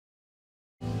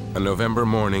A November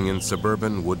morning in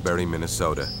suburban Woodbury,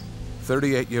 Minnesota,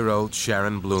 38-year-old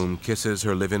Sharon Bloom kisses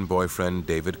her live-in boyfriend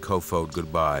David Kofod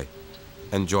goodbye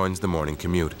and joins the morning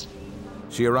commute.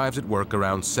 She arrives at work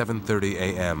around 7:30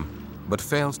 a.m., but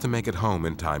fails to make it home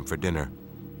in time for dinner.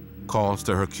 Calls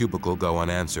to her cubicle go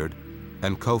unanswered,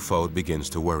 and Kofod begins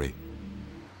to worry.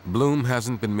 Bloom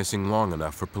hasn't been missing long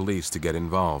enough for police to get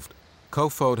involved.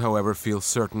 Kofod, however, feels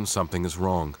certain something is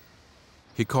wrong.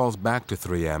 He calls back to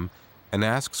 3M and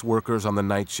asks workers on the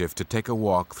night shift to take a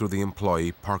walk through the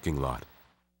employee parking lot.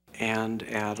 And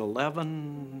at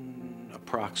 11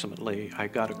 approximately, I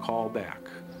got a call back.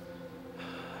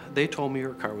 They told me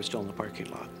her car was still in the parking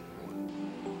lot.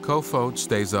 Kofod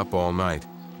stays up all night,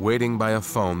 waiting by a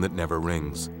phone that never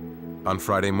rings. On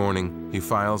Friday morning, he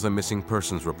files a missing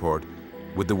persons report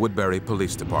with the Woodbury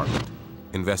Police Department.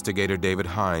 Investigator David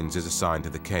Hines is assigned to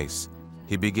the case.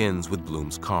 He begins with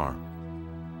Bloom's car.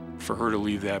 For her to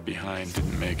leave that behind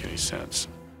didn't make any sense.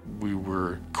 We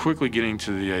were quickly getting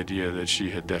to the idea that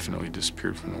she had definitely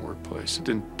disappeared from the workplace. It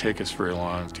didn't take us very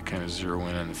long to kind of zero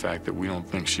in on the fact that we don't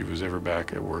think she was ever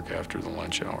back at work after the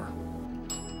lunch hour.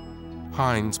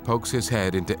 Hines pokes his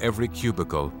head into every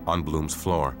cubicle on Bloom's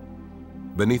floor.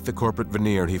 Beneath the corporate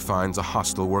veneer, he finds a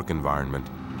hostile work environment.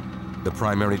 The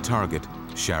primary target,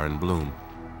 Sharon Bloom.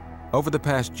 Over the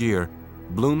past year,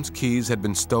 Bloom's keys had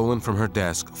been stolen from her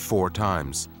desk 4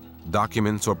 times,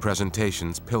 documents or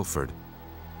presentations pilfered,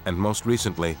 and most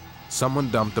recently, someone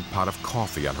dumped a pot of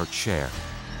coffee on her chair.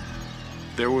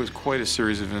 There was quite a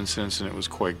series of incidents, and it was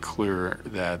quite clear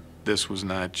that this was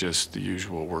not just the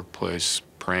usual workplace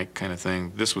prank kind of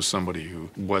thing. This was somebody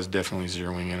who was definitely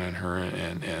zeroing in on her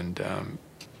and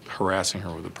harassing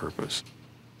her with a purpose.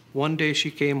 One day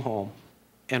she came home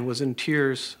and was in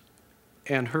tears,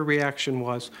 and her reaction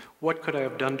was, what could I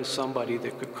have done to somebody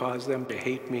that could cause them to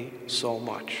hate me so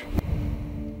much?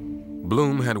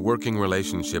 Bloom had working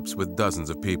relationships with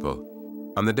dozens of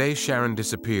people. On the day Sharon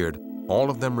disappeared, all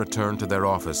of them returned to their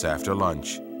office after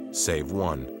lunch, save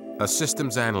one, a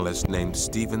systems analyst named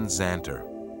Steven Zanter.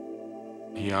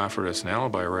 He offered us an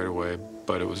alibi right away,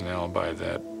 but it was an alibi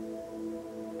that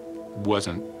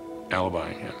wasn't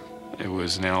alibying him. It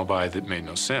was an alibi that made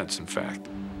no sense, in fact.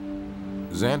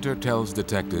 Zanter tells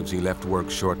detectives he left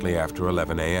work shortly after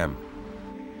 11 a.m.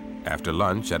 After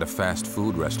lunch at a fast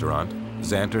food restaurant,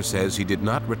 Zanter says he did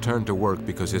not return to work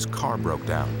because his car broke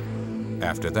down.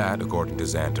 After that, according to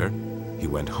Zanter, he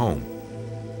went home.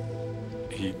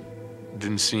 He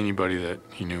didn't see anybody that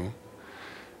he knew.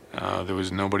 There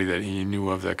was nobody that he knew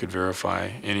of that could verify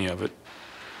any of it.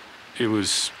 It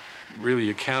was really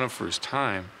accounted for his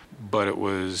time, but it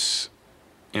was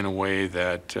in a way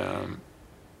that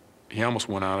he almost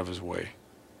went out of his way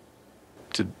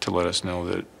to let us know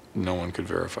that no one could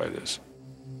verify this.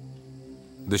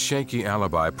 The shaky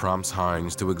alibi prompts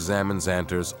Hines to examine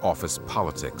Zanter's office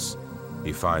politics.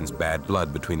 He finds bad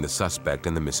blood between the suspect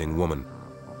and the missing woman.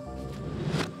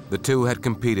 The two had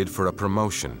competed for a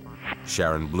promotion.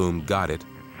 Sharon Bloom got it,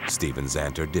 Steven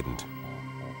Zanter didn't.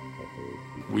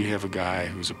 We have a guy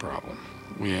who's a problem.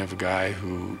 We have a guy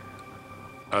who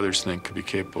others think could be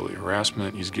capable of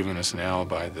harassment. He's given us an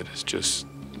alibi that is just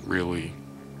really,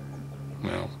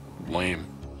 well, lame.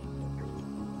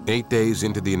 8 days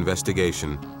into the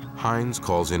investigation, Hines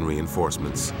calls in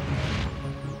reinforcements.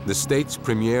 The state's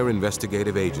premier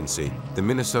investigative agency, the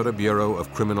Minnesota Bureau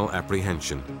of Criminal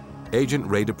Apprehension, Agent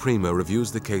Ray DePrima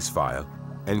reviews the case file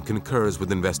and concurs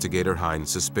with investigator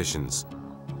Hines' suspicions.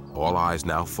 All eyes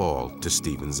now fall to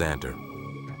Steven Zanter.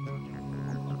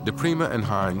 DePrima and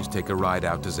Hines take a ride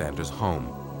out to Zanter's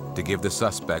home to give the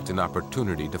suspect an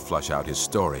opportunity to flush out his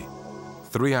story.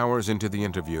 3 hours into the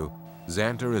interview,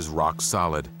 Zanter is rock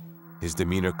solid, his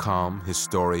demeanor calm, his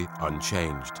story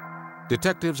unchanged.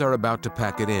 Detectives are about to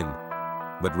pack it in,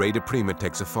 but Ray DePrima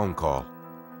takes a phone call,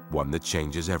 one that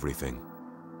changes everything.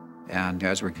 And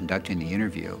as we're conducting the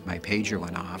interview, my pager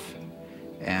went off,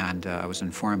 and I was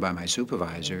informed by my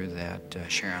supervisor that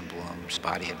Sharon Bloom's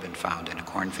body had been found in a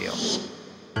cornfield.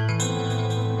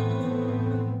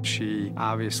 She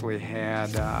obviously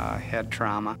had head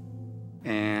trauma,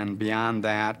 and beyond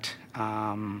that,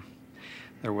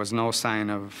 there was no sign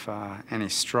of any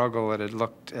struggle. It had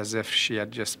looked as if she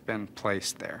had just been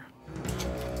placed there.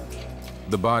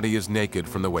 The body is naked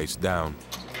from the waist down.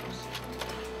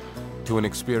 To an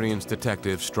experienced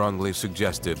detective, strongly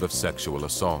suggestive of sexual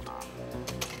assault.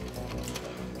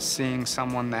 Seeing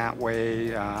someone that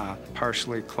way,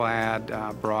 partially clad,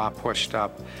 bra pushed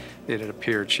up, it had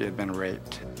appeared she had been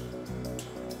raped.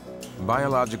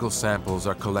 Biological samples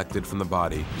are collected from the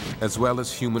body, as well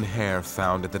as human hair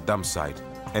found at the dump site,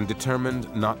 and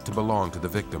determined not to belong to the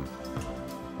victim.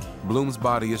 Bloom's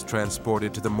body is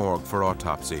transported to the morgue for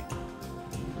autopsy.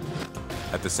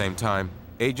 At the same time,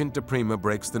 Agent DePrima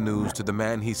breaks the news to the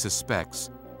man he suspects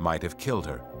might have killed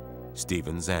her,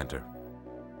 Stephen Zanter.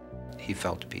 He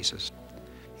fell to pieces.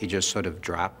 He just sort of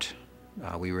dropped.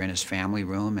 We were in his family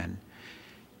room, and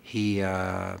he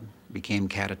became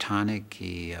catatonic.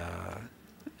 He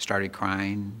started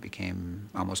crying, became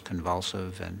almost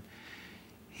convulsive, and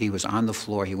he was on the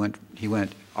floor. He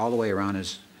went all the way around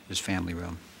his family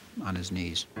room on his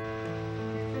knees.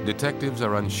 Detectives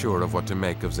are unsure of what to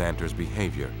make of Zanter's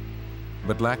behavior,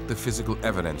 but lack the physical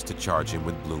evidence to charge him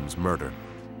with Bloom's murder.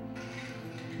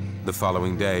 The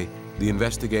following day, the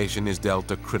investigation is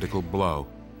dealt a critical blow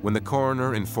when the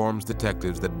coroner informs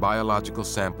detectives that biological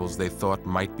samples they thought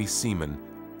might be semen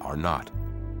are not.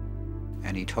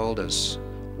 And he told us,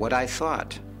 what I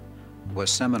thought was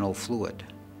seminal fluid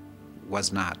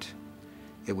was not.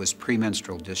 It was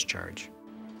premenstrual discharge.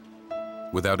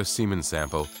 Without a semen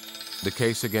sample, the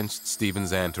case against Stephen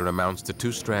Zanter amounts to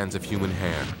 2 strands of human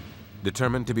hair,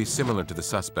 determined to be similar to the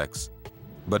suspects,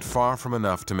 but far from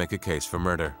enough to make a case for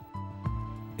murder.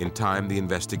 In time, the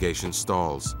investigation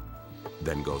stalls,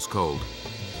 then goes cold.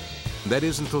 That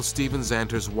is until Stephen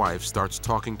Zanter's wife starts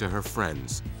talking to her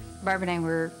friends. Barb and I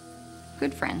were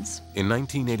good friends. In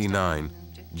 1989,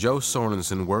 Joe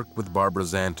Sorensen worked with Barbara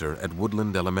Zanter at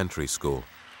Woodland Elementary School.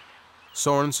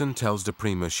 Sorensen tells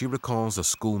DePrima she recalls a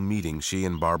school meeting she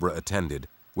and Barbara attended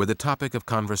where the topic of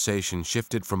conversation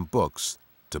shifted from books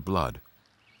to blood.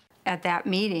 At that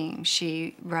meeting,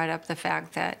 she brought up the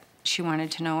fact that she wanted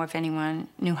to know if anyone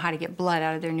knew how to get blood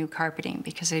out of their new carpeting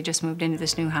because they just moved into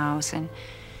this new house and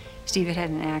Steve had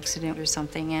an accident or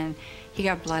something and he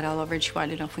got blood all over and she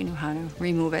wanted to know if we knew how to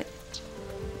remove it.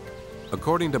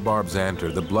 According to Barb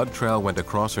Zanter, the blood trail went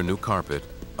across her new carpet,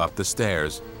 up the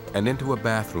stairs, and into a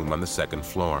bathroom on the 2nd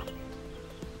floor.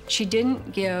 She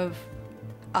didn't give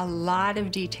a lot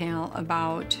of detail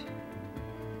about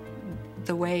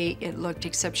the way it looked,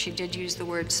 except she did use the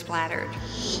word splattered.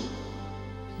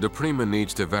 DePrima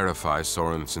needs to verify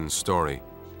Sorensen's story.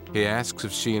 He asks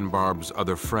if she and Barb's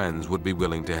other friends would be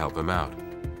willing to help him out.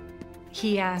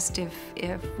 He asked if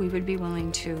we would be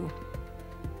willing to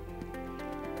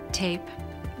tape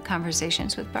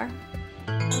conversations with Barb.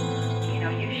 You know,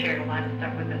 you shared a lot of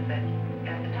stuff with us that we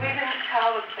didn't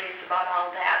tell the police about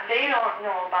all that. They don't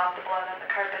know about the blood on the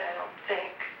carpet, I don't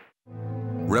think.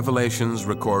 Revelations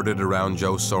recorded around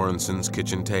Joe Sorensen's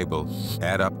kitchen table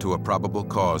add up to a probable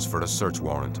cause for a search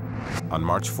warrant. On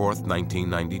March 4th,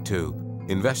 1992,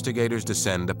 investigators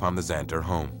descend upon the Zanter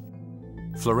home.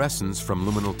 Fluorescence from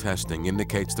luminal testing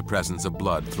indicates the presence of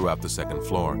blood throughout the 2nd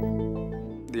floor.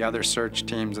 The other search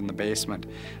teams in the basement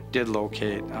did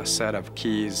locate a set of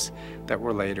keys that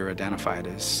were later identified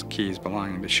as keys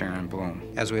belonging to Sharon Bloom.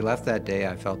 As we left that day,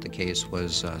 I felt the case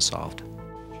was solved.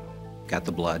 Got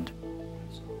the blood.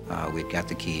 We'd got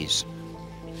the keys.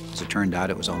 As it turned out,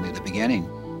 it was only the beginning.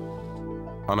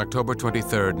 On October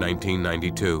 23rd,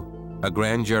 1992, a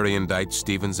grand jury indicts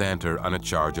Stephen Zanter on a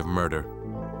charge of murder.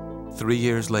 3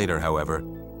 years later, however,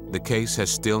 the case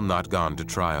has still not gone to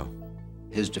trial.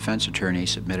 His defense attorney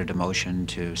submitted a motion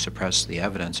to suppress the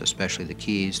evidence, especially the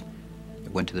keys.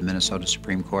 It went to the Minnesota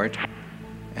Supreme Court,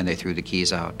 and they threw the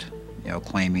keys out,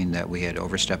 claiming that we had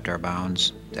overstepped our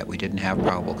bounds, that we didn't have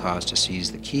probable cause to seize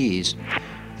the keys,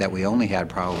 that we only had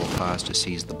probable cause to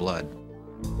seize the blood.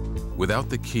 Without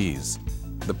the keys,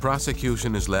 the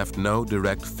prosecution has left no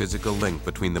direct physical link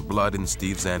between the blood in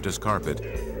Steve Zanter's carpet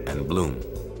and Bloom.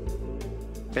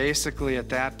 Basically, at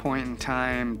that point in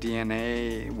time,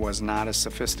 DNA was not as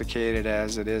sophisticated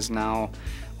as it is now.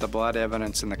 The blood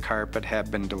evidence in the carpet had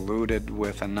been diluted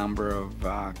with a number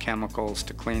of chemicals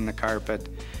to clean the carpet,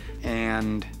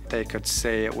 and they could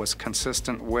say it was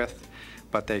consistent with,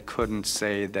 but they couldn't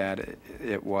say that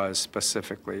it was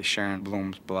specifically Sharon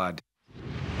Bloom's blood.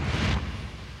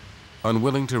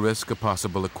 Unwilling to risk a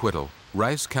possible acquittal,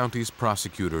 Rice County's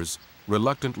prosecutors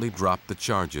reluctantly dropped the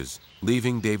charges,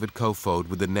 leaving David Kofod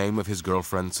with the name of his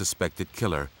girlfriend's suspected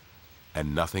killer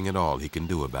and nothing at all he can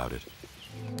do about it.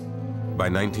 By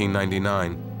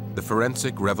 1999, the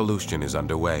forensic revolution is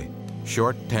underway.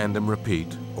 Short tandem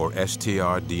repeat, or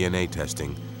STR DNA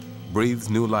testing, breathes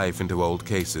new life into old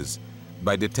cases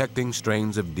by detecting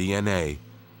strains of DNA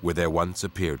where there once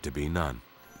appeared to be none.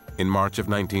 In March of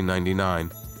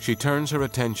 1999, she turns her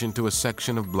attention to a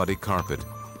section of bloody carpet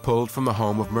pulled from the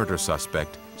home of murder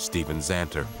suspect Stephen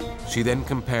Zanter. She then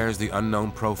compares the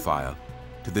unknown profile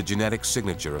to the genetic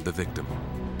signature of the victim.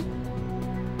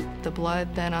 The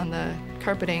blood then on the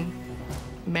carpeting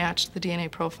matched the DNA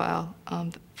profile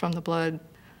from the blood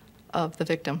of the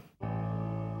victim.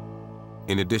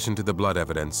 In addition to the blood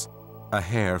evidence, A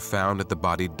hair found at the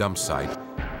body dump site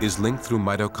is linked through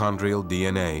mitochondrial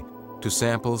DNA to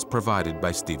samples provided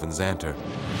by Stephen Zanter.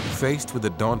 Faced with the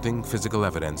daunting physical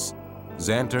evidence,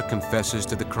 Zanter confesses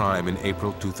to the crime in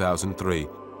April 2003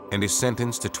 and is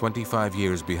sentenced to 25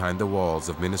 years behind the walls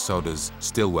of Minnesota's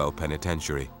Stillwell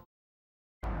Penitentiary.